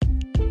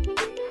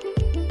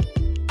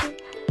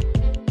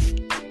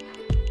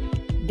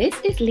This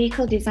is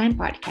Legal Design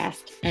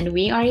Podcast, and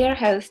we are your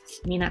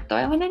hosts, Nina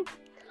Toivonen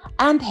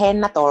and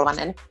Henna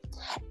Tolvanen.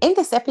 In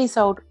this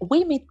episode,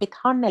 we meet with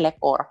Hannele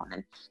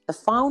Korhonen, the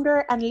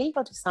founder and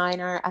legal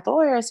designer at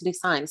Lawyers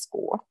Design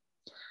School.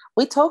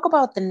 We talk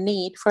about the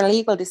need for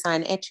legal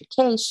design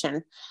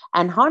education,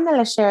 and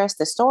Hannele shares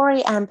the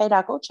story and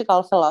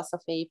pedagogical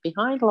philosophy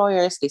behind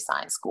Lawyers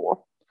Design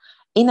School.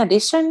 In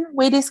addition,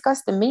 we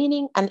discuss the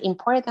meaning and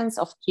importance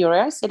of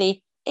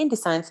curiosity in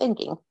design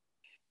thinking.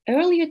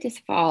 Earlier this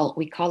fall,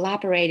 we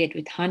collaborated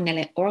with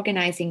Hannele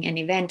organizing an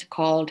event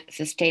called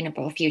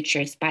Sustainable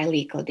Futures by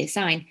Legal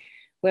Design,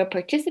 where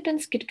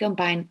participants could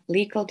combine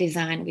legal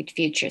design with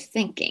futures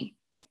thinking.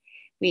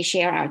 We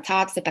share our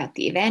thoughts about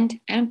the event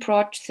and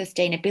approach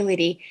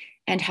sustainability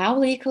and how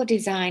legal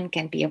design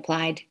can be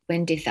applied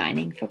when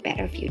designing for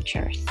better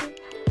futures.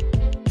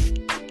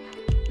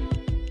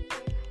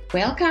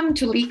 Welcome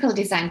to Legal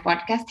Design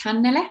Podcast,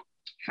 Hannele.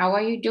 How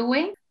are you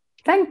doing?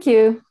 Thank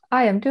you.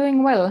 I am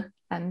doing well.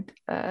 And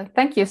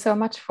thank you so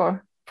much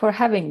for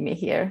having me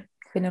here.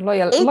 Been a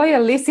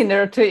loyal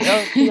listener to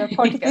your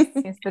podcast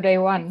since the day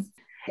one.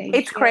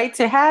 It's great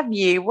to have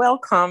you.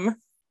 Welcome.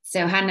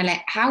 So, Hannele,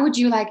 how would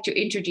you like to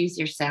introduce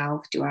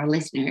yourself to our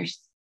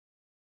listeners?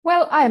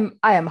 Well, I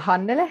am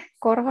Hannele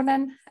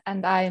Korhonen,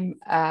 and I'm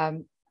a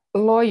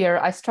lawyer.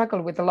 I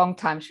struggle with a long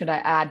time. Should I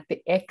add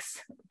the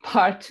X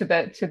part to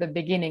the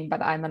beginning?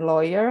 But I'm a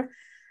lawyer,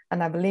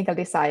 and I'm a legal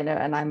designer,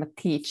 and I'm a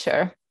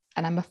teacher.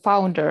 And I'm a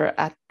founder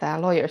at the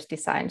Lawyers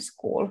Design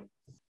School.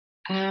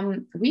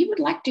 We would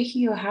like to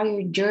hear how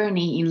your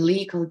journey in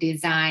legal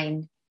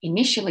design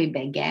initially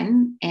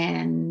began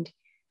and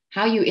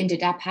how you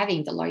ended up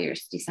having the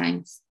Lawyers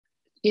Design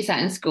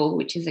School,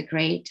 which is a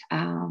great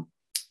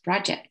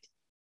project.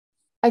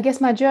 I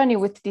guess my journey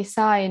with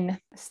design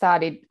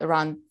started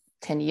around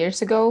 10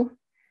 years ago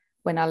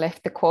when I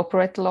left the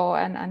corporate law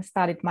and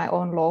started my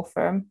own law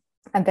firm.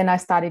 And then I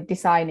started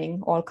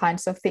designing all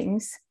kinds of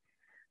things.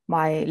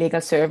 My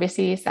legal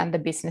services and the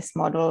business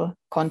model,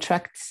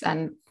 contracts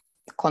and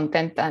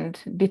content and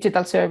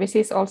digital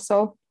services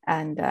also.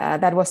 And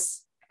that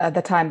was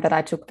the time that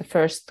I took the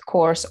first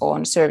course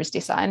on service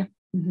design.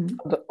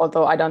 Mm-hmm.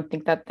 Although I don't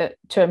think that the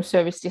term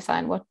service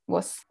design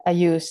was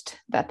used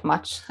that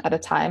much at a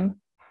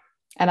time.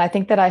 And I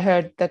think that I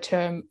heard the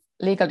term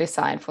legal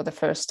design for the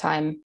first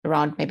time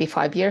around maybe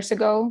 5 years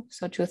ago,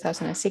 so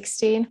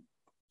 2016.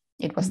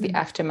 It was the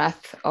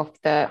aftermath of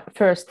the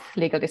first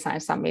Legal Design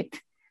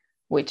Summit,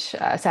 which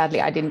sadly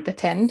I didn't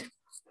attend.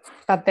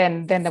 But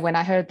then when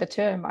I heard the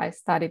term, I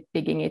started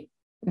digging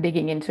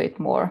into it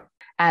more.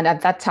 And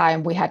at that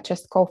time, we had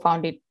just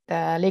co-founded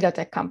the legal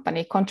tech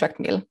company Contract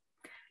Mill,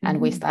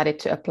 and we started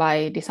to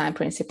apply design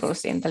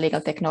principles in the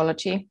legal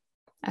technology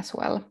as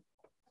well.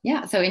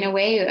 Yeah, so in a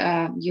way,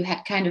 you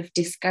had kind of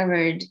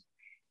discovered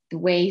the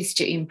ways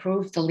to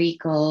improve the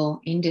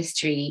legal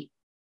industry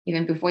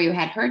even before you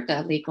had heard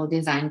the legal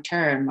design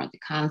term or the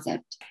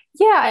concept.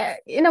 Yeah,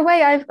 in a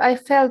way, I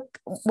felt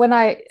when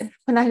I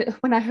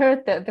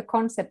heard the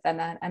concept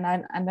and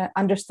I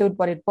understood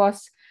what it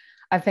was,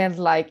 I felt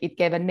like it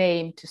gave a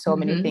name to so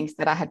many things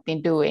that I had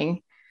been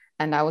doing,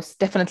 and I was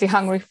definitely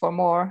hungry for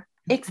more.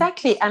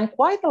 Exactly, and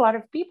quite a lot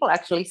of people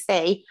actually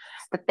say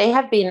that they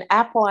have been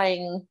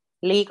applying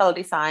legal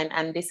design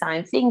and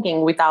design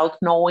thinking without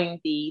knowing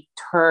the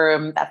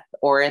term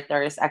or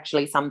there's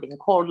actually something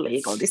called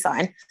legal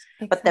design.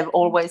 Exactly. But they've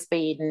always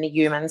been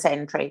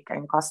human-centric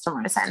and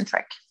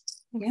customer-centric.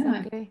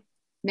 Exactly. Yeah,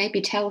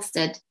 maybe tells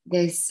that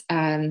this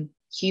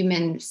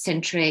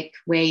human-centric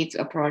way to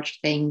approach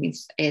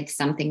things, it's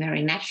something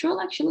very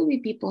natural actually we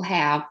people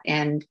have.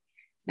 And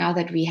now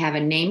that we have a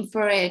name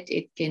for it,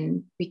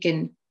 we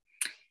can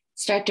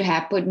start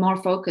to put more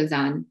focus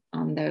on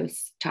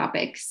those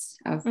topics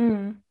of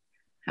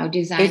how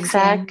design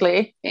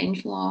exactly can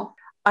change law.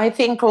 I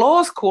think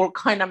law school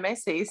kind of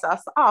messes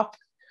us up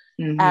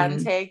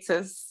and takes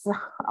us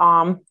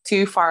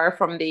too far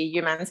from the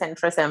human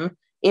centrism,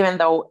 even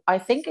though I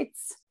think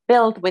it's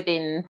built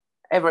within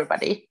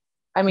everybody.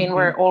 I mean,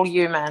 we're all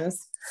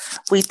humans.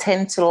 We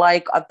tend to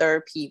like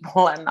other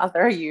people and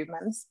other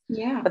humans.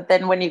 Yeah. But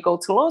then when you go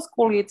to law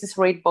school, you just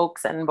read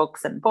books and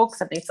books and books,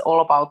 and it's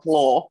all about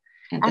law.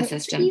 And the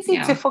system. It's easy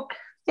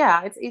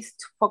it's easy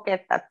to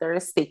forget that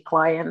there's the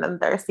client and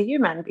there's the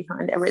human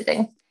behind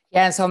everything.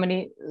 Yeah, so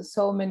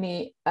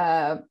many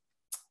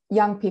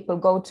young people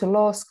go to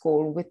law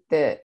school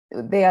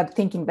they are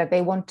thinking that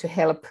they want to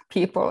help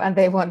people and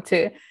they want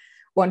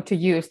to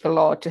use the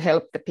law to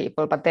help the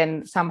people, but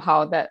then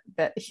somehow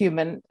the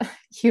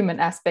human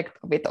aspect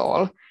of it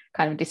all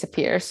kind of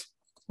disappears,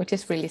 which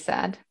is really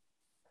sad.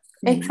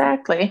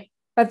 Exactly.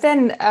 But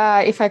then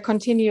if I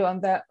continue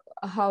on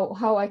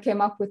how I came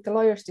up with the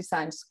Lawyers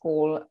Design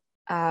School,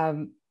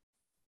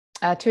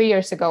 2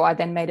 years ago, I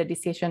then made a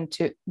decision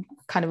to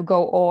kind of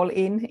go all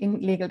in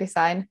legal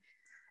design,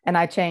 and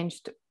I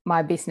changed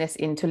my business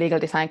into legal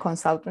design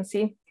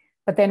consultancy.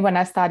 But then when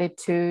I started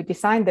to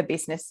design the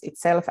business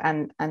itself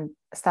and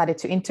started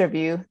to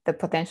interview the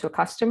potential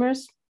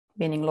customers,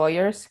 meaning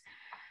lawyers,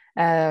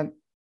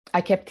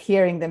 I kept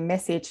hearing the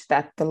message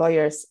that the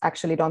lawyers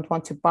actually don't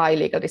want to buy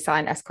legal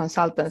design as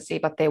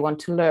consultancy, but they want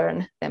to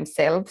learn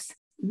themselves.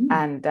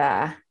 And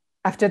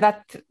after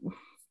that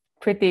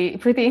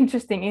pretty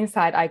interesting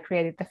insight, I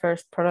created the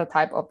first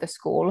prototype of the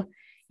school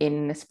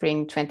in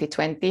spring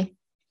 2020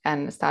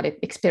 and started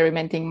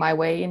experimenting my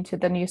way into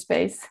the new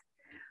space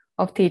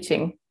of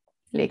teaching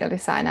legal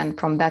design. And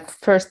from that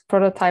first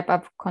prototype,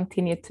 I've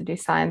continued to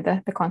design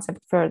the concept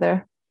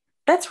further.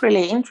 That's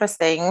really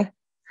interesting.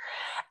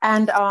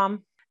 And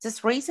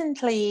just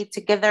recently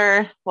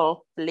together, the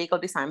Legal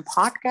Design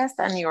Podcast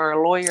and your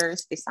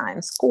Lawyers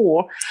Design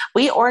School,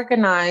 we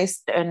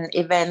organized an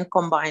event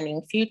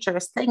combining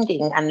futures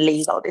thinking and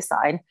legal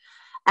design,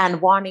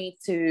 and wanted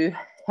to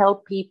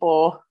help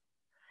people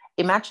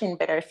imagine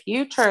better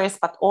futures,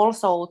 but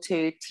also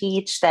to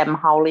teach them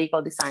how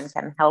legal design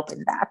can help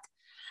in that.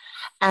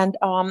 And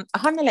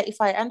Hannele, if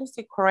I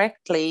understood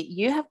correctly,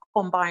 you have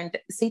combined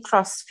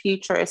Sitra's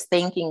Futures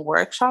Thinking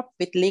workshop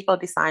with legal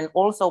design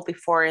also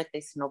before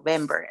this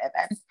November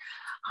event.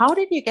 How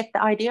did you get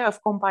the idea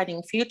of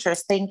combining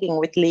futures thinking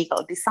with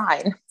legal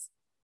design?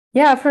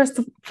 Yeah, first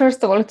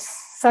of all, it's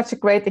such a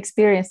great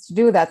experience to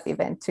do that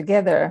event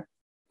together.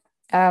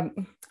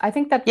 I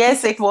think that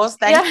yes, it was.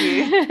 Thank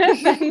you.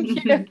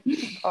 Thank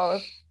you.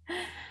 Both.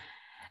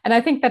 And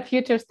I think that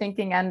futures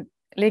thinking and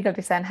legal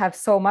design have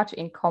so much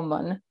in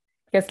common,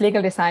 because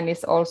legal design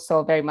is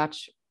also very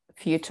much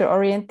future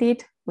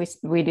oriented.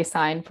 We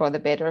design for the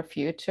better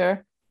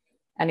future.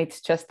 And it's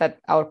just that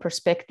our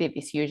perspective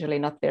is usually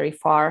not very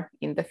far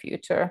in the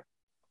future.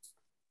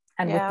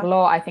 And with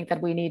law, I think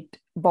that we need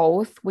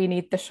both. We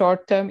need the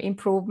short-term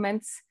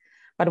improvements,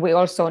 but we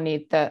also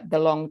need the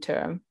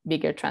long-term,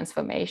 bigger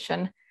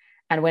transformation.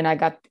 And when I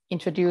got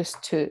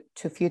introduced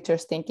to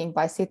futures thinking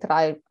by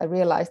Sitra, I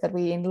realized that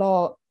we in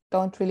law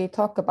don't really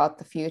talk about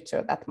the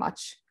future that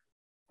much.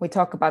 We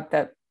talk about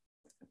the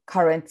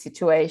current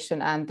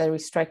situation and the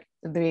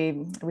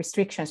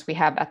restrictions we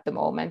have at the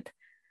moment.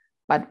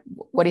 But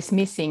what is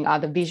missing are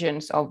the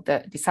visions of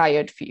the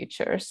desired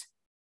futures.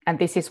 And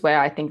this is where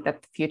I think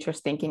that futures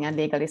thinking and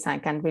legal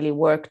design can really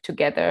work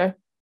together.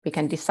 We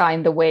can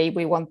design the way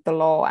we want the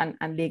law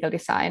and legal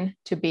design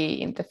to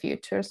be in the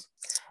futures.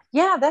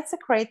 Yeah, that's a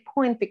great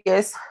point,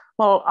 because,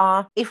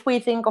 if we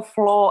think of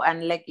law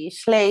and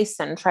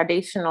legislation,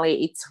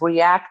 traditionally it's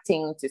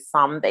reacting to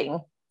something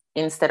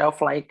instead of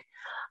like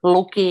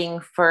looking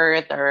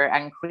further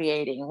and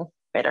creating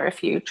better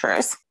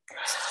futures.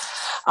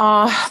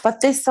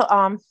 But this,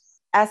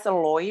 as a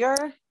lawyer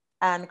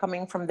and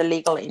coming from the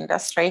legal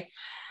industry,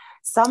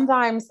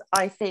 sometimes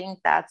I think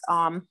that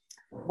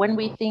when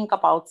we think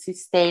about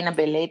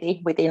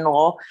sustainability within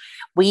law,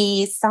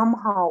 we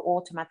somehow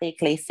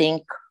automatically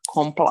think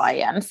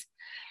compliance.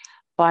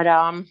 But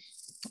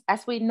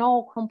as we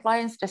know,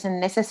 compliance doesn't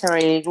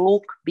necessarily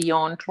look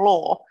beyond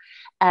law,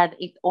 and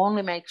it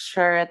only makes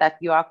sure that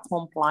you are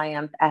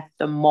compliant at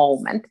the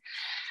moment.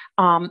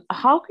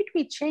 How could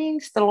we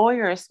change the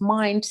lawyer's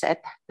mindset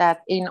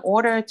that in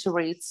order to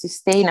reach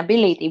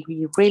sustainability,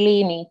 we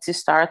really need to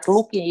start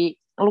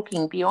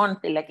looking beyond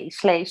the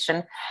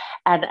legislation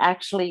and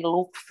actually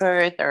look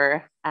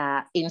further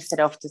instead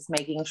of just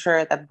making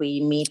sure that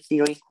we meet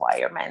the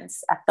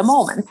requirements at the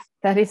moment?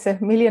 That is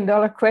 $1 million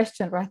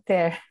question right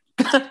there.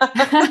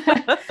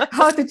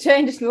 How to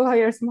change the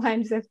lawyer's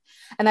mindset.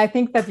 And I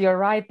think that you're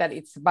right, that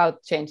it's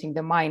about changing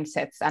the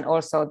mindsets and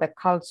also the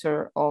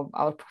culture of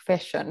our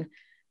profession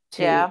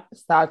to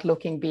start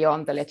looking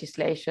beyond the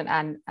legislation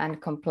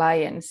and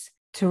compliance,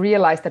 to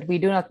realize that we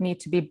do not need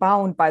to be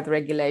bound by the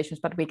regulations,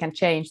 but we can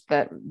change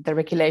the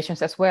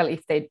regulations as well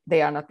if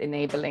they are not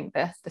enabling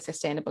the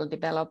sustainable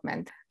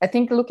development. I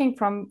think looking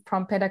from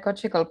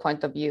pedagogical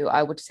point of view,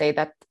 I would say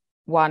that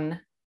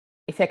one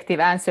effective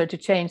answer to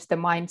change the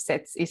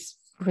mindsets is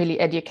really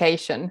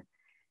education,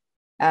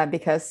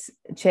 because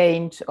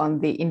change on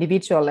the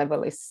individual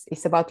level is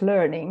about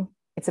learning.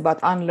 It's about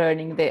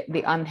unlearning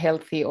the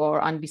unhealthy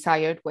or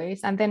undesired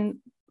ways and then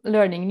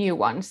learning new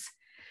ones.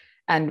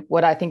 And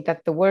what I think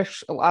that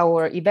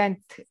our event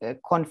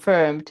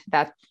confirmed,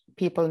 that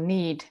people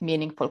need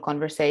meaningful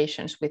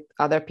conversations with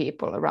other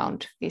people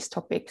around these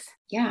topics.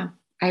 Yeah,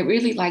 I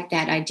really like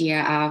that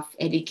idea of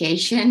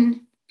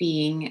education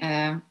being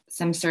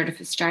some sort of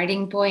a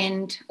starting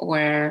point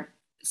or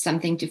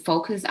something to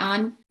focus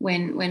on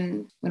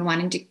when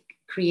wanting to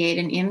create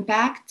an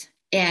impact.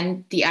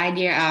 And the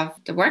idea of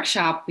the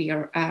workshop we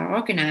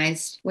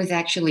organized was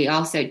actually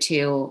also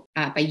to,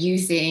 by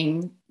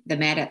using the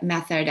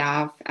method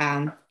of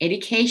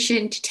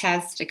education to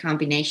test a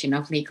combination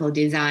of legal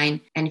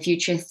design and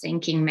future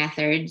thinking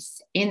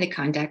methods in the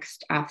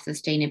context of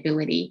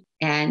sustainability,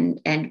 and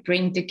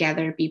bring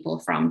together people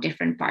from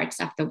different parts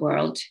of the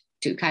world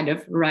to kind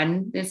of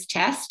run this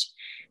test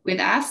with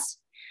us.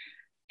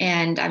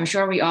 And I'm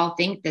sure we all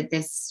think that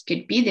this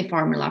could be the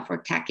formula for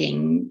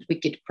tackling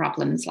wicked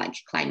problems like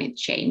climate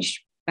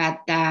change.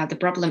 But the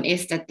problem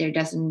is that there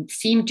doesn't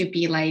seem to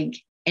be like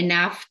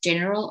enough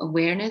general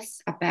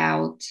awareness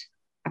about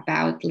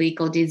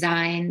legal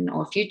design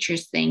or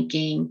futures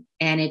thinking.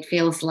 And it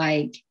feels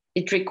like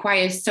it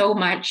requires so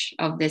much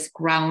of this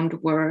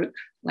groundwork,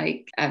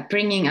 like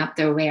bringing up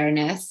the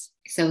awareness,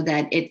 so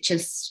that it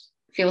just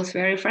feels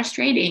very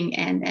frustrating,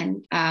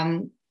 and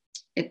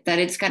that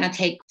it's going to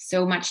take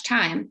so much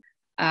time.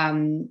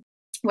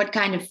 What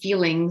kind of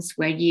feelings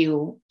were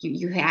you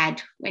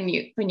had when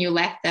you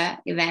left the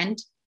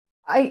event?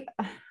 I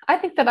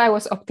think that I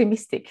was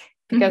optimistic,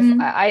 because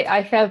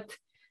I felt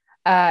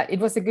it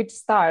was a good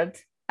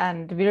start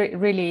and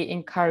really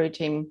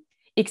encouraging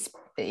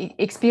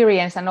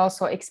experience and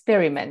also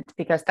experiment,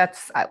 because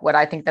that's what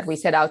I think that we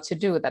set out to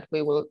do, that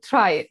we will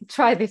try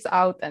this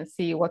out and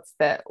see what's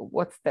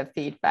the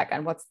feedback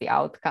and what's the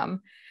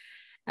outcome.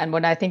 And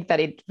what I think that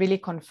it really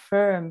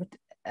confirmed,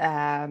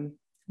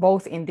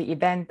 both in the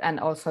event and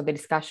also the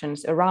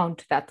discussions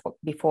around that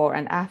before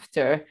and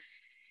after,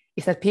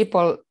 is that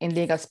people in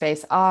legal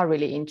space are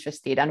really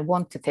interested and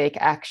want to take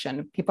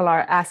action. People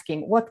are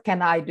asking, what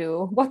can I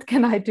do? What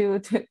can I do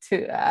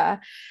to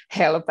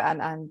help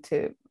and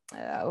to,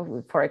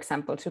 for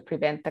example, to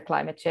prevent the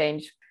climate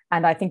change?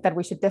 And I think that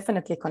we should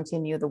definitely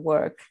continue the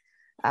work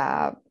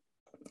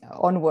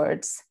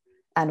onwards.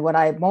 And what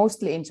I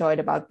mostly enjoyed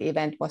about the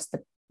event was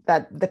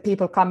that the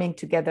people coming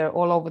together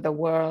all over the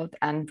world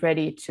and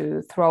ready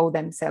to throw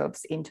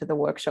themselves into the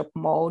workshop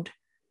mode.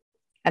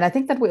 And I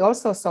think that we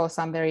also saw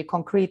some very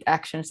concrete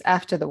actions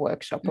after the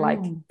workshop, like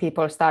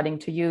people starting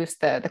to use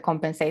the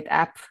Compensate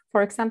app,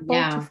 for example,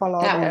 to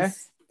follow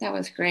that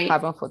was great.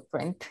 Carbon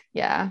footprint.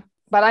 Yeah.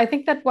 But I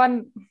think that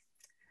one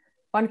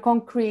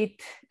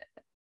concrete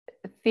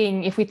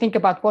thing, if we think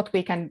about what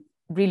we can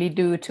really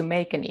do to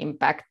make an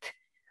impact,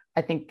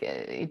 I think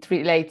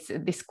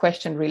this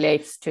question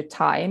relates to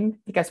time,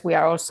 because we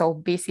are all so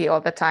busy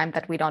all the time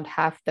that we don't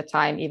have the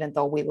time, even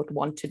though we would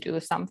want to do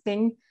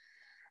something.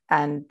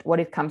 And what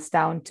it comes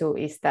down to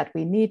is that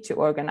we need to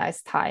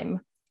organize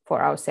time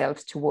for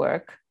ourselves to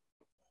work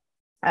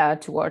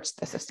towards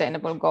the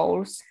sustainable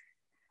goals,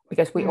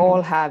 because we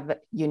all have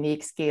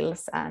unique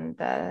skills and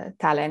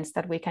talents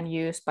that we can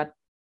use, but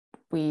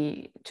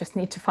we just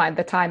need to find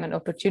the time and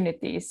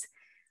opportunities,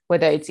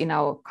 whether it's in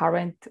our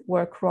current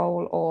work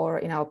role or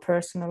in our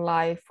personal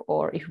life,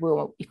 or if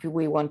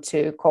we want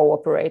to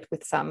cooperate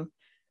with some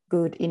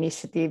good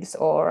initiatives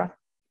or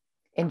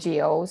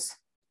NGOs.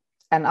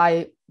 And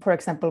I, for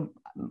example,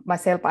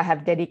 myself, I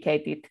have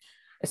dedicated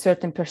a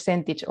certain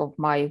percentage of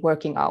my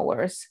working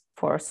hours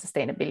for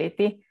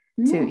sustainability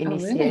to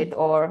initiate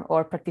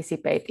or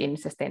participate in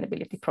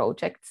sustainability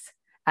projects.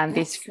 And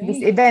this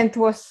event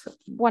was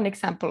one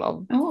example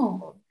of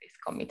this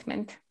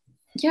commitment.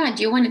 Yeah,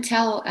 do you want to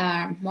tell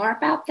more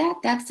about that?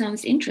 That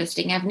sounds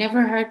interesting. I've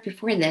never heard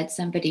before that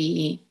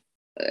somebody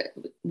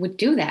would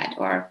do that,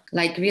 or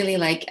like really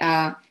like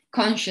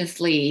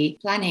consciously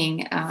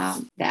planning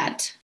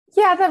that.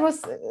 Yeah, that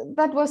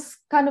was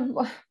kind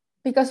of,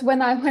 because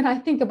when I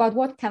think about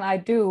what can I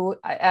do,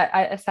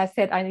 I as I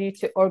said, I need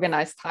to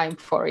organize time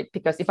for it,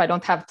 because if I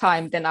don't have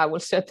time, then I will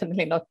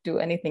certainly not do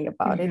anything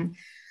about it.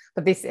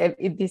 But this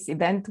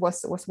event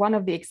was one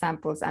of the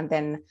examples. And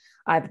then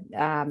I've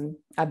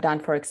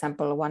done, for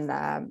example,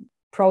 one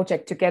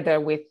project together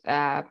with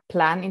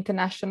Plan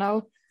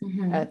International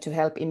to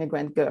help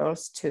immigrant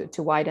girls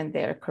to widen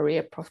their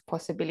career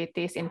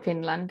possibilities in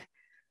Finland.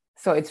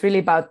 So it's really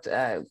about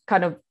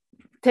kind of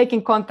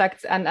taking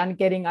contacts and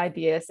getting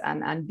ideas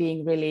and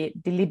being really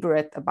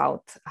deliberate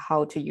about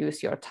how to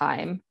use your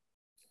time.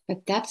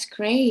 But that's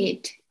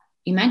great.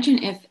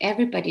 Imagine if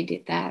everybody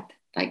did that,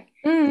 like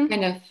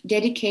kind of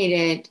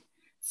dedicated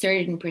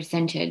certain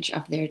percentage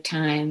of their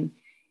time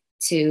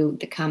to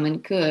the common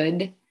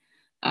good,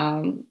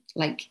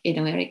 like in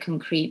a very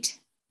concrete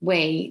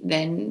way,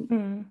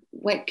 then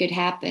what could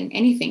happen?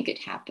 Anything could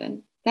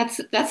happen.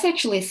 That's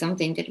actually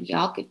something that we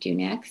all could do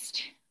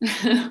next.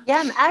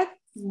 Yeah, and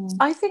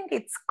I think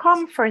it's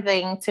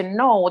comforting to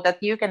know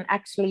that you can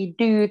actually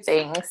do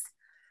things.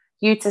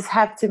 You just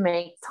have to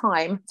make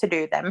time to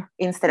do them,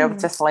 instead of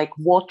just like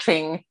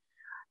watching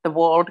the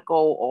world go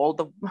all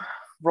the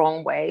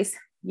wrong ways.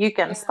 You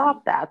can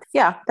stop that.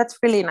 Yeah, that's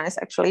really nice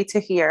actually to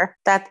hear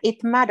that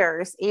it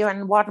matters.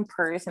 Even one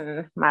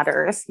person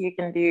matters. You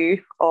can do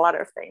a lot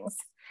of things.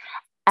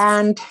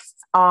 And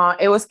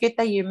it was good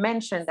that you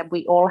mentioned that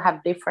we all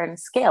have different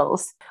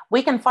skills.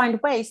 We can find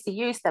ways to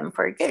use them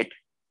for good.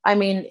 I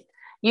mean,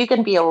 you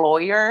can be a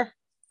lawyer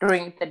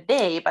during the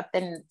day, but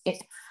then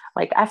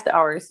like after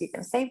hours, you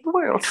can save the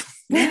world.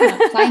 Yeah,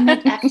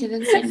 climate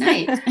activists at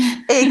night.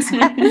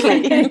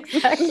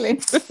 Exactly.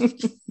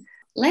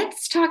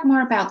 Let's talk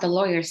more about the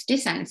Lawyers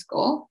Design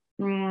School.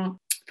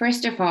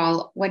 First of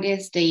all, what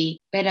is the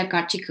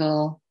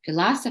pedagogical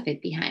philosophy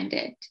behind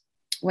it?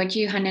 What do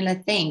you,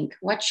 Hannele, think?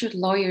 What should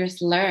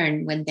lawyers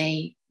learn when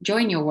they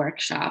join your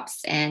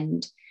workshops?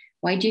 And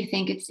why do you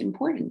think it's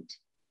important?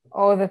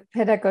 Oh, the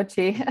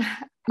pedagogy.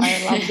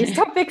 I love this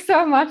topic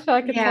so much.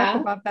 I could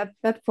talk about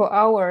that for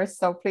hours.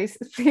 So please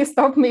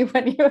stop me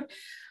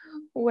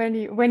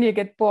when you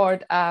get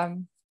bored.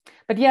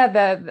 But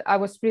yeah, I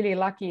was really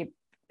lucky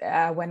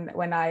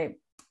when I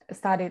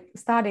started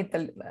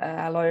the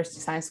Lawyers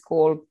Design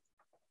School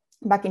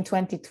back in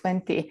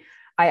 2020.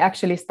 I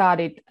actually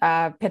started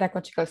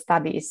pedagogical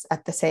studies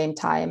at the same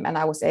time, and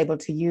I was able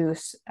to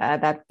use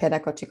that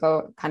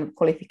pedagogical kind of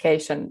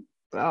qualification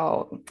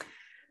or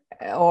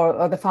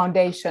the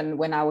foundation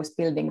when I was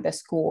building the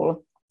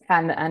school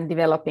and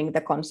developing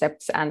the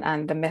concepts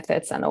and the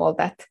methods and all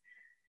that.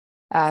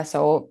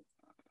 So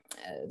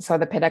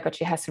the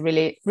pedagogy has a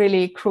really,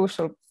 really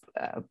crucial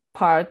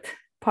part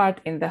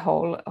in the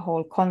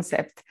whole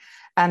concept.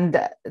 And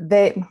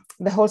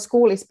the whole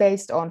school is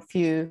based on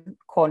few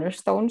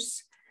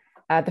cornerstones.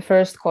 The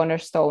first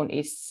cornerstone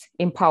is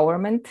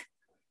empowerment,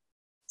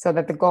 so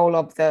that the goal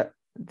of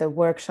the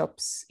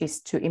workshops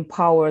is to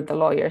empower the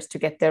lawyers to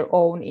get their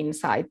own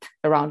insight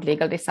around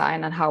legal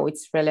design and how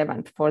it's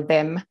relevant for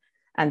them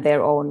and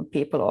their own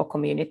people or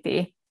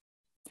community.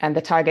 And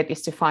the target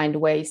is to find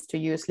ways to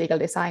use legal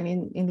design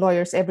in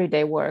lawyers'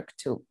 everyday work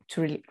to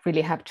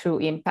really have true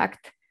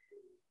impact.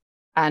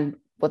 And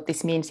what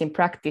this means in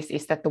practice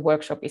is that the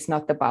workshop is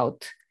not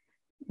about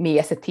me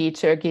as a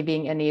teacher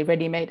giving any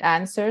ready-made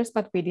answers,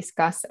 but we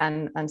discuss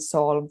and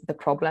solve the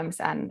problems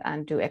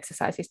and do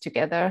exercises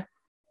together.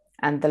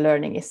 And the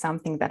learning is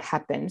something that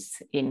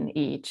happens in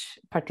each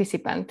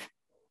participant.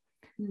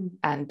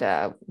 And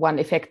one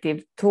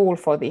effective tool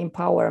for the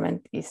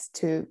empowerment is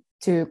to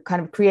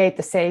kind of create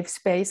a safe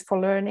space for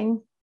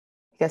learning,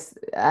 because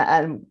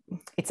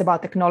it's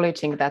about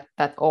acknowledging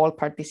that all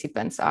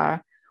participants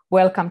are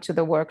welcome to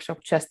the workshop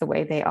just the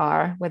way they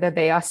are, whether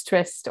they are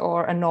stressed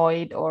or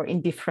annoyed or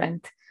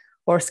indifferent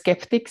or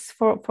skeptics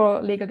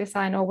for legal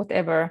design or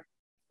whatever.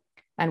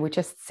 And we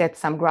just set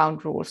some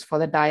ground rules for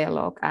the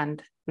dialogue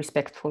and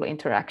respectful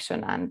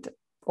interaction, and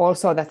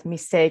also that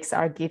mistakes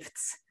are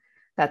gifts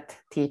that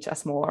teach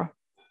us more,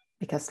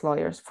 because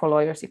for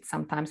lawyers it's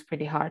sometimes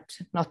pretty hard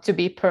not to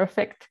be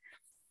perfect.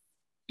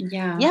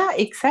 Yeah,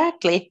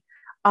 exactly.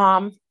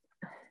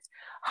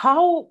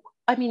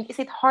 Is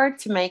it hard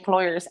to make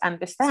lawyers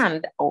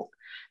understand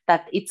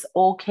that it's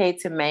okay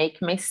to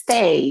make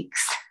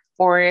mistakes?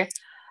 Or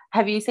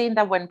have you seen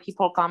that when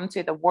people come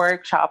to the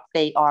workshop,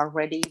 they are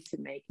ready to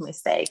make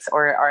mistakes,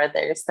 or are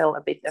they still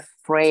a bit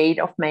afraid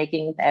of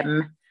making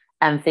them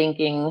and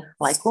thinking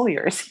like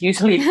lawyers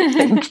usually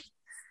think?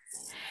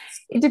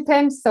 It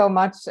depends so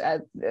much.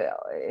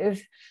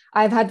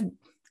 I've had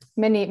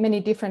many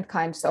different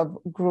kinds of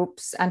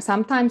groups, and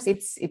sometimes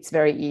it's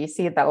very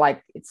easy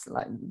that it's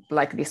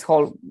like this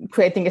whole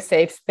creating a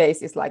safe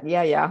space is like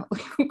yeah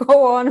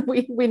go on,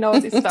 we know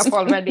this stuff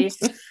already.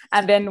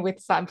 And then with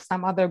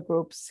some other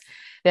groups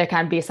there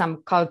can be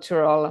some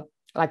cultural,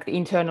 like the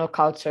internal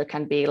culture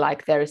can be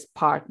like there's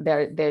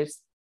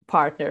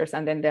partners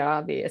and then there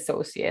are the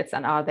associates,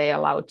 and are they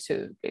allowed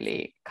to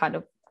really kind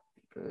of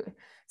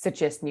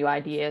suggest new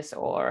ideas,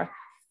 or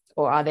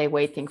are they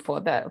waiting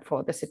for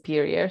the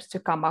superiors to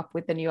come up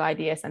with the new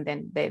ideas, and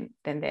then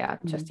they are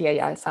just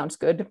yeah it sounds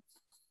good.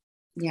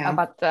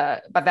 But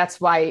that's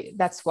why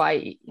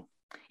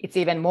it's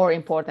even more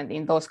important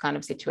in those kind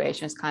of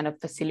situations kind of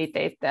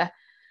facilitate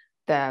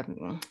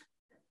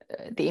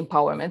the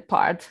empowerment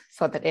part,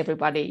 so that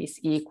everybody is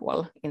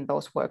equal in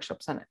those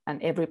workshops,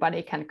 and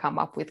everybody can come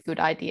up with good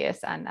ideas,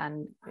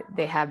 and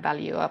they have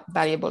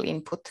valuable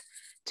input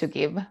to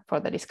give for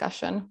the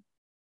discussion.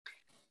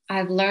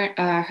 I've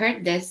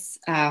heard this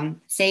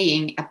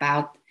saying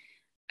about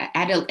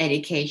adult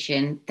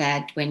education,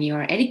 that when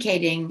you're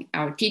educating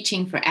or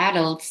teaching for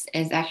adults,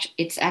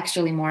 it's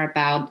actually more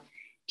about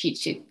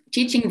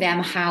teaching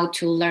them how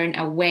to learn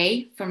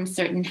away from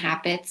certain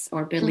habits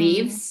or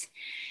beliefs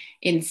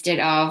instead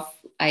of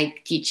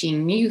like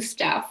teaching new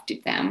stuff to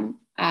them.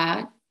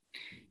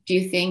 Do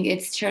you think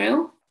it's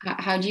true?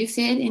 How do you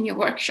see it in your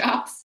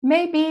workshops?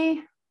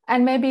 Maybe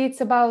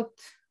it's about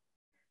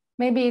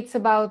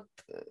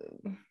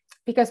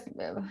because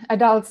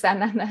adults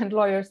and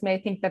lawyers may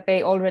think that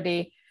they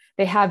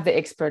have the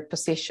expert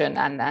position,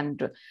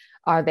 and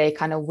are they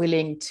kind of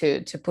willing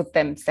to put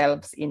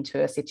themselves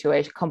into a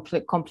situation,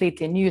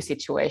 completely new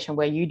situation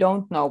where you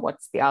don't know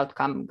what's the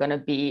outcome going to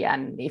be,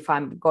 and if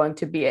I'm going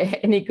to be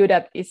any good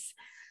at this,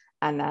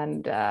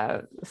 and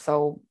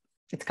so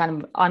it's kind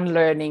of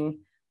unlearning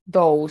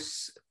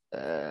those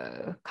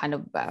kind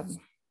of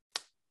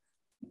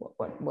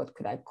what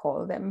could I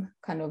call them,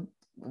 kind of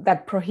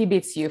that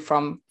prohibits you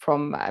from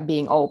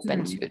being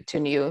open to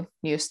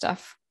new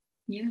stuff.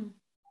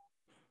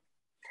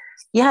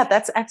 Yeah,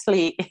 that's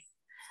actually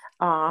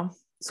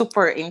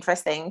super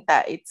interesting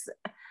that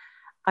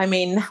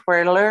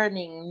we're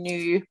learning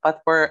new,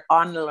 but we're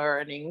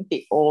unlearning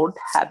the old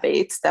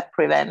habits that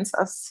prevents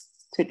us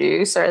to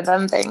do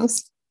certain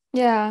things.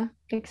 Yeah,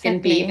 exactly. Can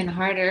be even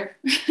harder.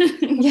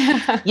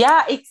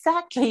 Yeah,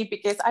 exactly,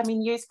 because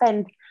you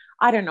spend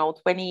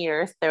 20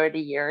 years, 30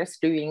 years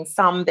doing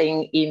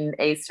something in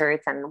a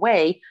certain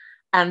way,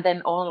 and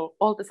then all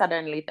of a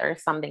sudden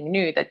there's something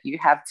new that you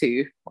have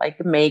to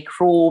make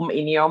room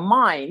in your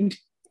mind.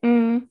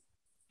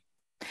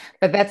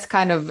 But that's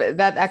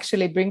that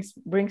actually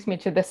brings me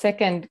to the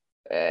second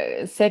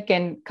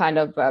kind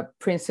of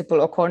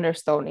principle or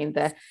cornerstone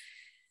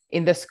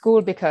in the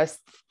school, because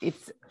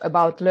it's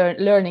about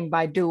learning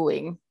by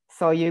doing.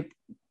 So you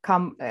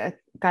come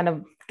kind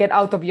of get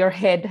out of your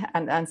head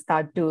and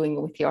start doing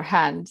with your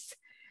hands.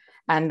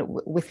 And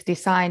with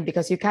design,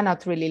 because you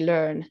cannot really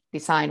learn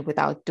design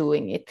without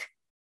doing it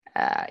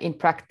in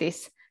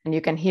practice. And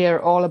you can hear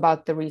all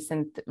about the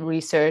recent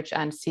research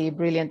and see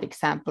brilliant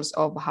examples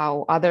of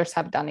how others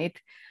have done it.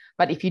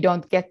 But if you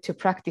don't get to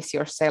practice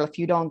yourself,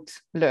 you don't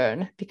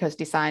learn, because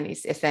design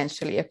is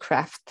essentially a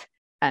craft.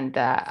 And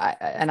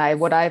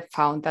what I've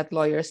found that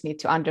lawyers need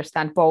to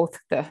understand both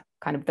the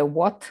kind of the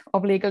what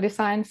of legal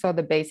design, so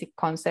the basic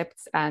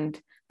concepts,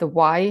 and the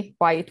why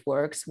it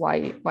works,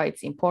 why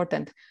it's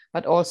important,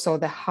 but also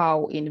the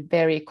how in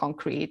very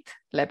concrete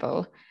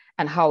level,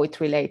 and how it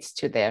relates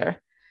to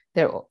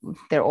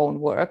their own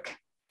work.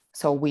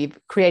 So we've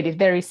created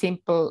very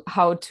simple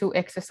how-to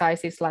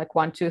exercises like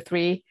 1, 2,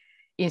 3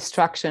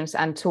 instructions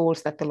and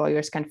tools that the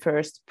lawyers can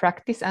first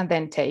practice and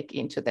then take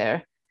into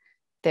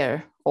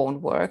their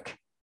own work.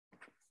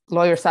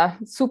 Lawyers are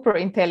super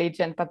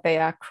intelligent, but they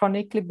are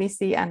chronically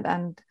busy,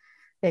 and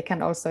they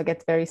can also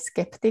get very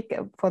skeptic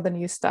for the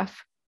new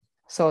stuff.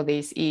 So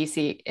these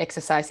easy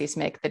exercises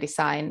make the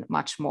design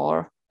much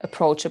more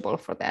approachable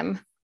for them.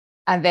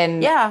 And then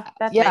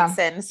makes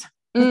sense.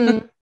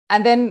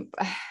 And then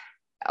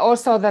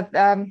also that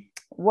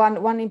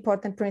one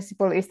important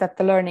principle is that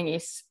the learning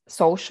is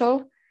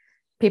social.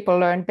 People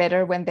learn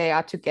better when they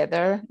are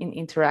together in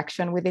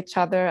interaction with each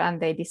other, and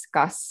they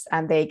discuss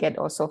and they get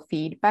also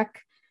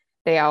feedback.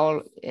 They are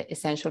all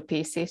essential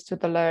pieces to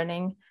the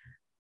learning.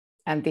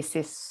 And this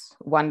is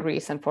one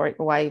reason for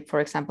why,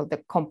 for example,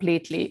 the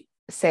completely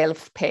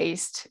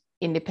self-paced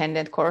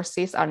independent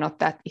courses are not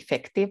that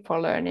effective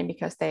for learning,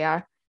 because they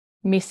are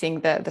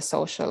missing the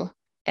social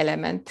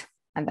element.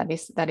 And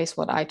that is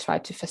what I try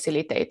to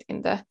facilitate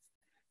in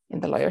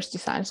the Lawyers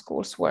Design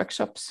School's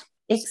workshops.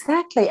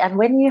 Exactly. And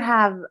when you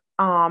have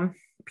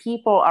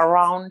people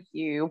around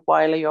you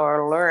while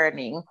you're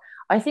learning,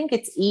 I think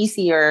it's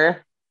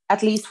easier,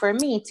 at least for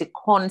me, to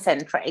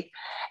concentrate.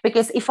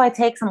 Because if I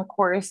take some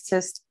course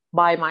just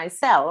by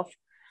myself,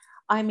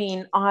 I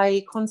mean,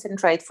 I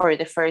concentrate for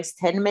the first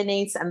 10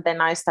 minutes and then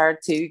I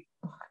start to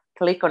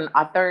click on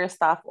other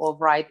stuff or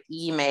write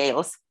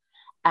emails.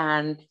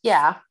 And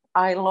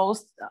I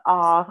lose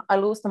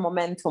the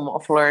momentum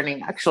of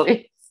learning,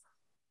 actually.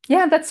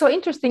 Yeah, that's so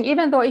interesting.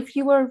 Even though if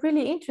you were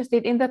really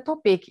interested in the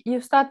topic, you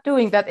start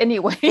doing that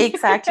anyway.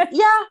 Exactly.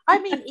 Yeah, I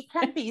mean, it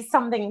can be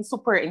something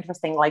super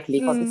interesting like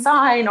legal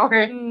design or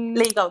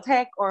legal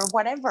tech or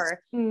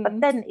whatever.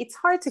 But then it's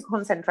hard to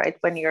concentrate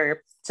when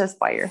you're just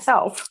by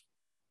yourself.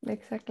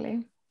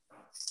 Exactly.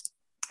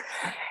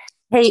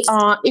 Hey,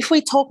 if we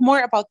talk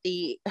more about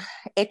the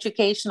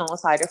educational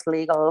side of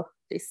legal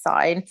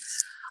design,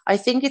 I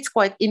think it's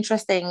quite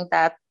interesting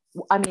that,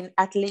 I mean,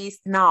 at least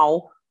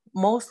now,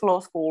 most law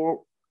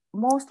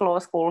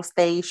schools,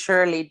 they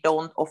surely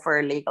don't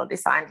offer legal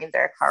design in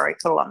their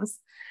curriculums.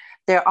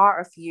 There are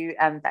a few,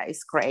 and that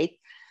is great.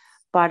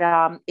 But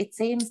it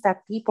seems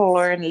that people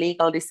learn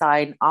legal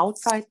design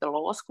outside the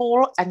law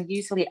school and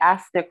usually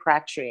after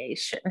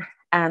graduation.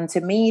 And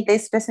to me,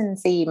 this doesn't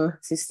seem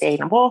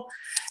sustainable,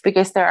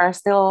 because there are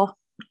still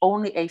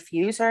only a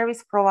few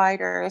service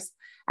providers,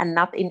 and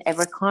not in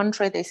every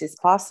country this is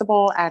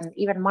possible. And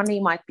even money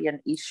might be an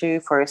issue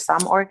for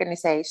some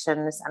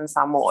organizations and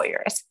some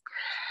lawyers.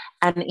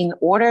 And in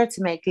order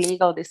to make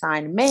legal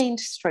design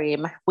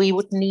mainstream, we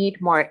would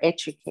need more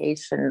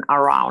education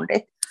around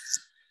it.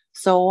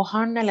 So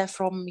Hannele,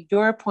 from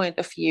your point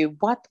of view,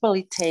 what will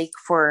it take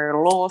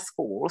for law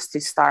schools to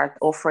start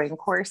offering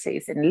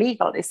courses in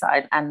legal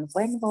design, and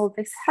when will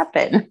this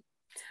happen?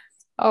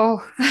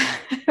 Oh,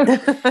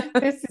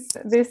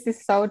 this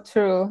is so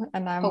true,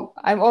 and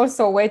I'm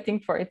also waiting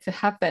for it to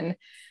happen.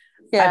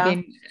 Yeah. I've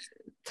been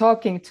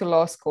talking to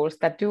law schools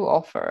that do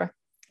offer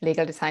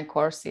legal design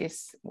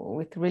courses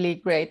with really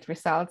great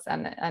results,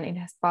 and it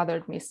has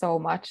bothered me so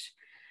much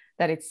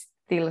that it's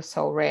still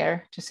so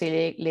rare to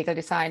see legal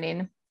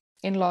design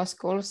in law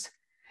schools.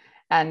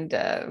 And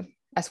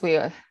as we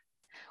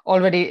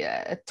already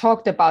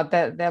talked about,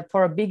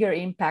 for a bigger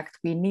impact,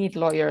 we need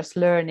lawyers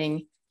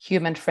learning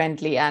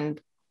human-friendly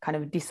and kind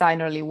of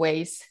designerly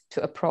ways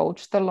to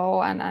approach the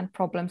law and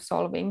problem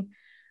solving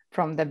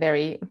from the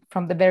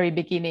very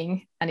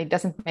beginning. And it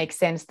doesn't make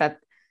sense that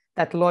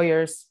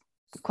lawyers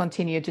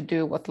continue to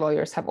do what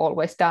lawyers have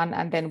always done,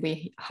 and then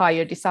we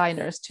hire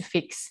designers to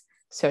fix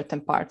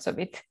certain parts of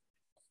it.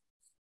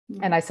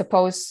 And I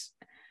suppose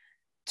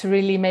to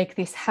really make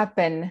this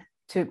happen,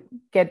 to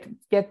get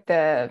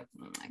the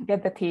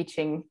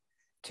teaching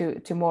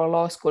to more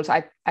law schools,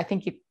 I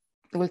think it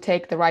will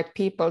take the right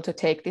people to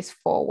take this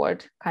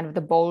forward, kind of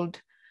the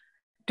bold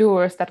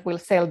doers that will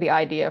sell the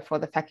idea for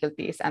the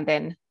faculties and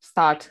then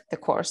start the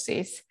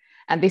courses.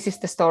 And this is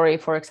the story,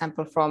 for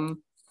example,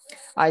 from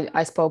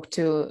I spoke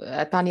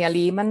to Tanya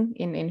Lehman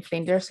in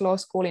Flinders Law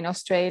School in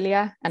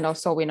Australia, and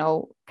also we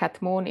know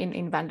Kat Moon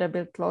in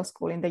Vanderbilt Law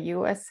School in the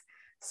US.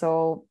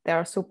 So there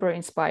are super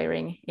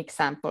inspiring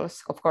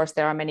examples. Of course,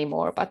 there are many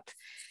more, but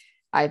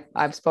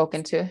I've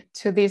spoken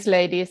to these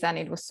ladies, and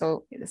it was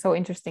so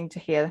interesting to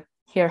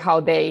hear how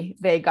they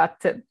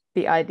got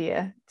the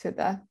idea to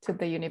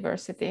the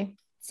university.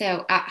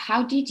 So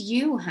how did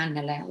you,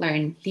 Hannele,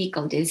 learn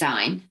legal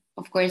design?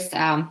 Of course,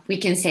 we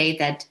can say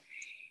that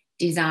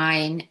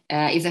design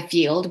is a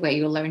field where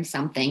you learn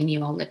something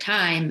new all the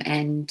time,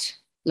 and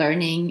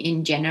learning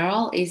in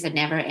general is a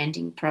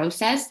never-ending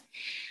process.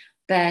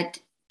 But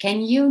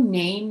can you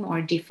name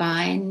or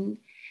define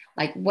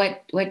like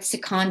what's the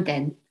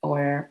content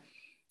or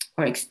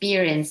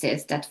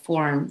experiences that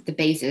form the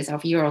basis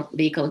of your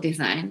legal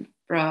design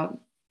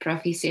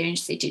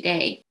proficiency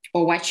today?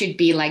 Or what should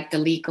be like the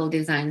legal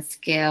design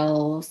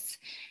skills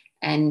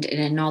and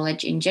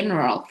knowledge in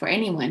general for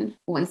anyone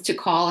who wants to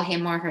call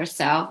him or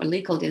herself a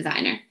legal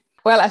designer?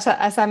 Well,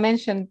 as I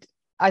mentioned,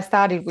 I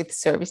started with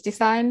service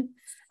design,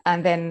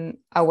 and then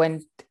I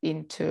went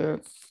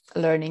into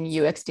learning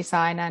UX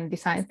design and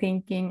design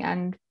thinking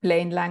and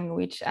plain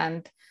language,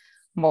 and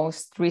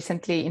most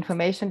recently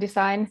information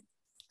design.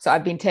 So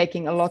I've been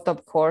taking a lot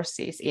of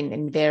courses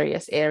in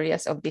various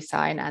areas of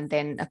design, and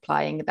then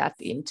applying that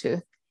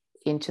into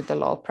the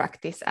law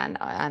practice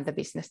and the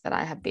business that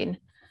I have been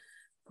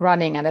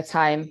running at a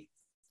time.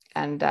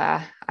 And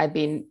I've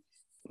been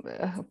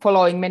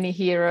following many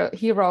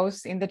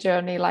heroes in the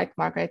journey, like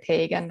Margaret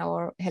Hagan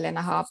or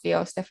Helena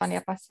Hapio,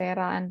 Stefania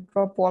Passera, and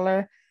Rob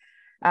Waller.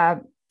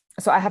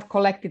 So I have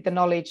collected the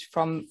knowledge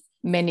from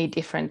many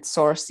different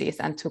sources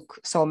and took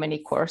so many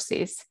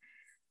courses.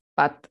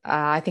 But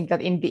I think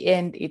that in the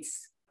end,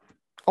 it's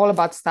all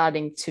about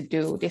starting to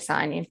do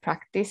design in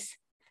practice.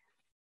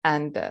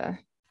 And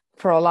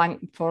for a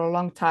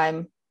long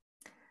time,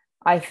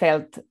 I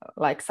felt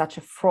like such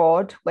a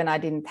fraud when I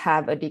didn't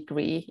have a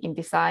degree in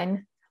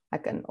design,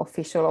 like an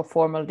official or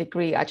formal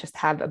degree. I just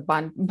have a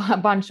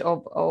bunch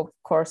of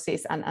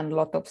courses and a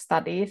lot of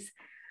studies.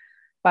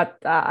 But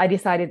I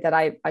decided that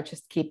I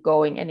just keep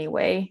going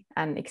anyway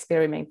and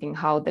experimenting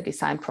how the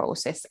design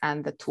process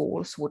and the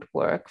tools would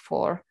work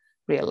for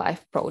real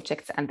life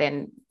projects, and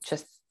then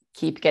just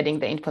keep getting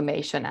the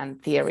information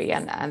and theory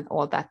and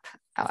all that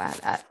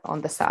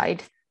on the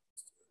side.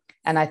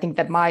 And I think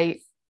that my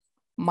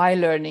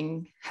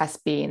learning has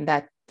been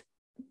that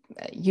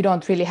you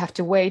don't really have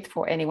to wait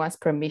for anyone's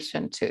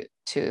permission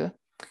to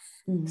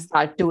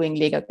start doing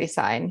legal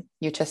design.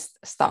 You just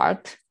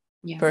start.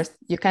 Yeah. First,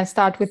 you can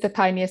start with the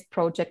tiniest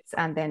projects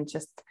and then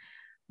just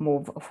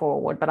move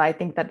forward. But I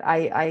think that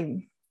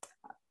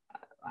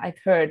I've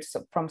heard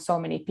from so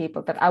many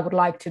people that I would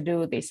like to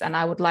do this, and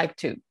I would like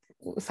to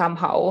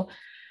somehow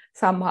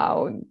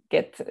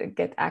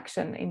get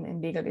action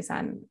in legal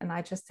design. And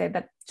I just say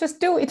that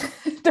just do it.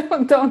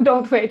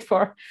 don't wait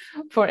for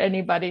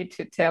anybody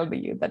to tell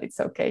you that it's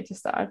okay to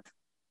start.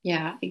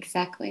 Yeah,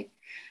 exactly.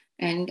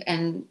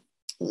 And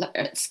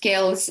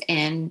skills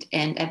and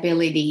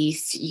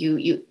abilities,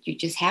 you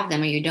just have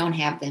them or you don't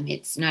have them.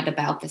 It's not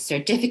about the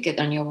certificate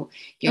on your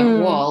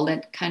wall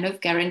that kind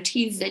of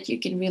guarantees that you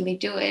can really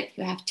do it.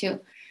 You have to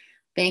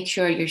make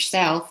sure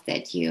yourself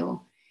that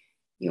you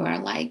are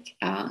like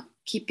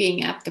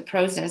keeping up the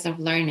process of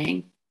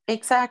learning.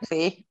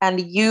 Exactly. And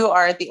you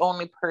are the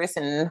only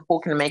person who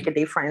can make a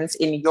difference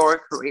in your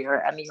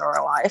career and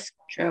your life.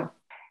 True.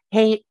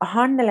 Hey,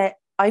 Hannele,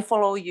 I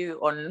follow you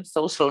on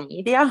social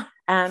media,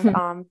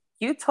 and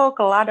you talk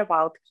a lot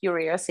about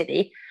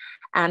curiosity.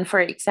 And for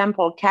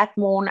example, Kat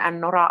Moon and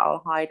Nora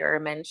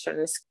Alhaider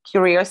mentions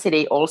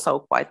curiosity also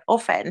quite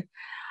often.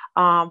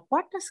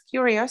 What does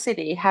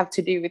curiosity have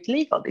to do with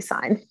legal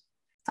design?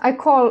 I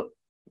call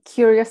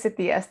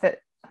curiosity as the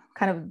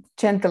kind of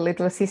gentle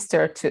little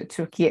sister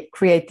to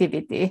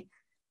creativity,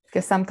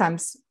 because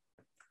sometimes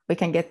we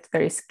can get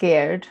very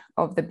scared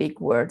of the big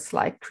words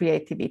like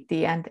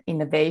creativity and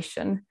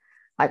innovation.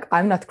 Like,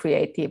 I'm not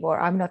creative or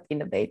I'm not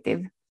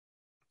innovative.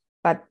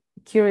 But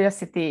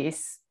curiosity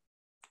is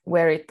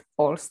where it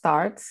all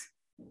starts.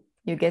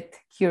 You get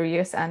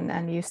curious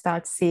and you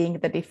start seeing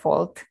the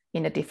default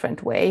in a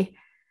different way.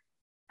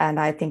 And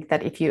I think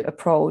that if you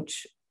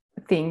approach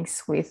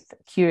things with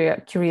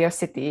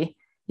curiosity,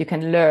 you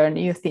can learn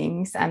new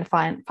things and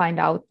find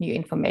out new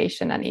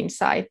information and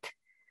insight.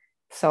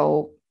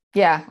 So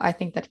yeah, I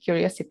think that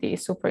curiosity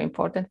is super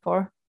important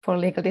for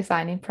legal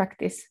design in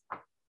practice.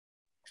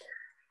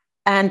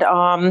 And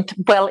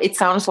well, it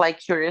sounds like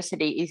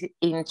curiosity is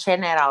in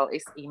general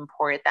is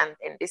important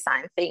in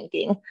design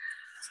thinking.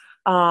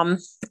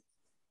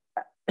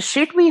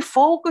 Should we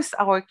focus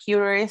our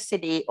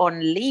curiosity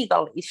on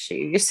legal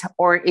issues,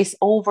 or is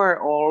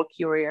overall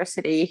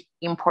curiosity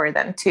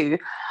important too?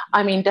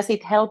 I mean, does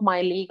it help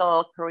my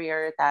legal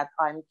career that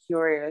I'm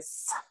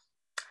curious,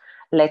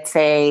 let's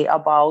say,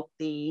 about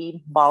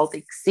the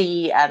Baltic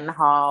Sea and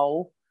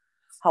how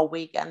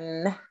we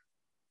can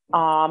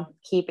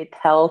keep it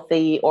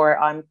healthy, or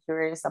I'm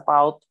curious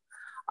about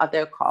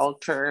other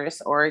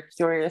cultures, or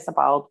curious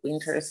about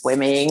winter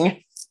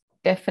swimming?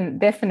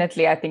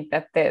 Definitely, I think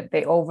that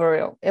the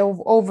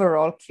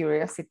overall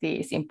curiosity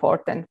is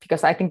important,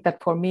 because I think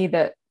that for me,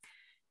 the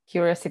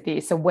curiosity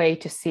is a way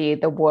to see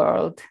the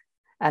world,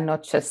 and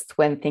not just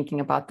when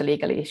thinking about the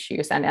legal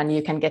issues. And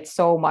you can get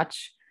so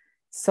much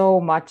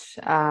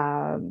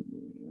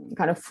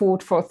kind of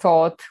food for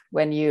thought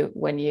when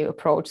you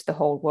approach the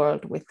whole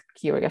world with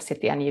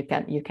curiosity, and you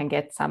can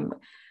get some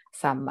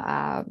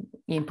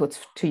inputs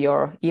to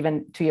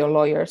your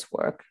lawyer's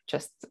work,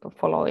 just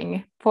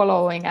following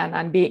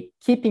and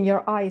keeping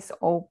your eyes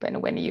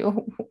open when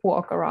you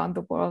walk around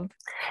the world.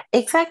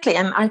 Exactly.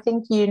 And I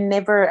think you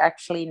never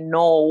actually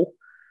know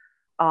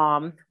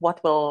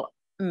what will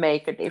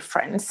make a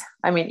difference.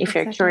 I mean, if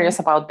you're curious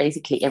about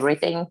basically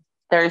everything,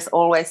 there's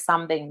always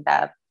something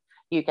that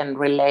you can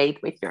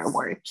relate with your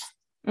work.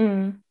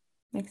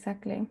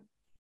 Exactly.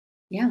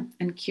 Yeah,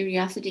 and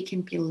curiosity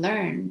can be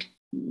learned.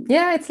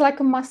 Yeah, it's like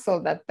a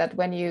muscle that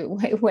when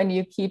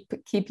you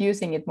keep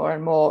using it more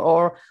and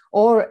more,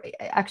 or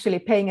actually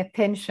paying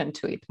attention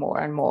to it more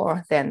and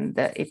more, then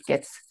it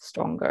gets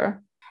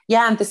stronger.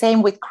 Yeah, and the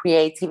same with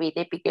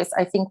creativity, because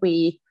I think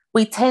we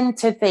tend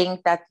to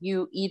think that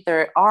you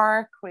either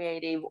are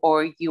creative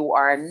or you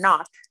are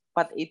not,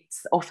 but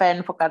it's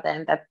often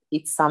forgotten that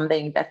it's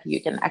something that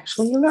you can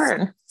actually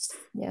learn.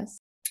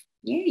 Yes.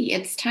 Yay,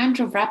 it's time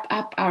to wrap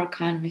up our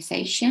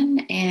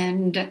conversation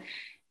and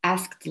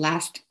ask the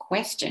last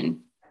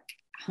question.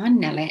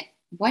 Hannele,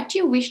 what do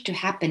you wish to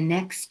happen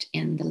next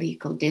in the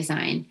legal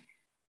design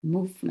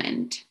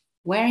movement?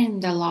 Where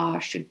in the law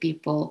should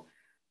people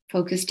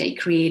focus their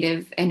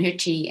creative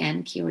energy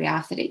and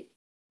curiosity?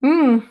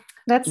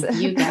 That's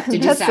you got to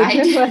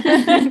decide.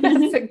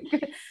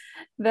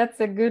 That's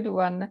a good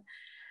one.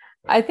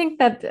 I think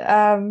that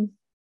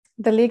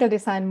the legal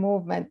design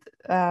movement,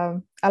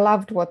 I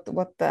loved what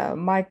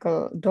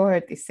Michael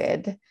Doherty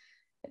said.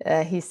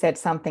 He said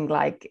something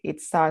like,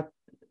 it's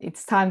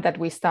time that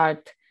we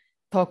start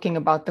talking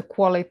about the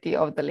quality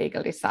of the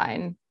legal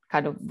design,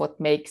 kind of what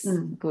makes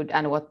good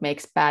and what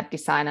makes bad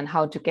design and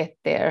how to get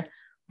there,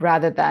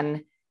 rather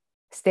than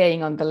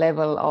staying on the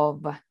level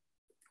of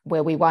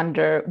where we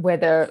wonder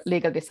whether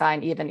legal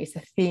design even is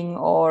a thing,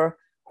 or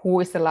who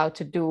is allowed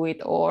to do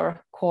it,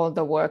 or call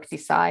the work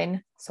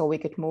design, so we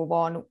could move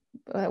on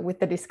with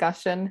the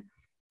discussion.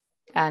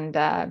 And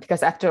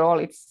because after all,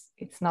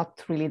 it's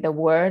not really the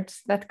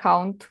words that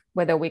count,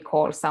 whether we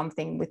call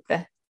something with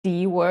the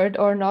D word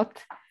or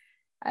not.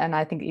 And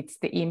I think it's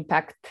the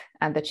impact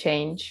and the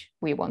change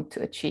we want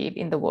to achieve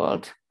in the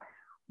world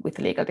with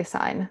legal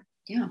design.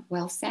 Yeah,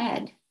 well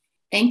said.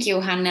 Thank you,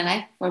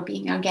 Hannele, for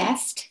being our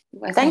guest.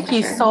 Thank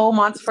you so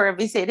much for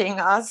visiting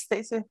us.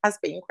 This has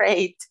been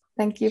great.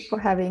 Thank you for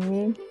having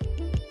me.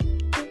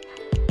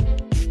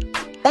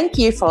 Thank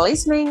you for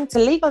listening to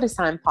Legal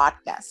Design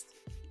Podcast.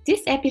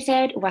 This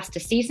episode was the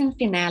season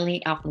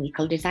finale of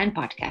Legal Design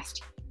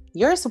Podcast.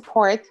 Your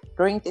support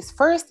during this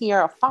first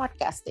year of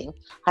podcasting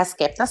has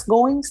kept us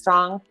going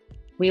strong.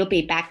 We'll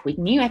be back with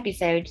new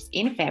episodes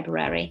in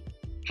February.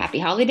 Happy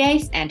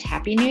holidays and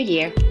Happy New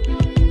Year!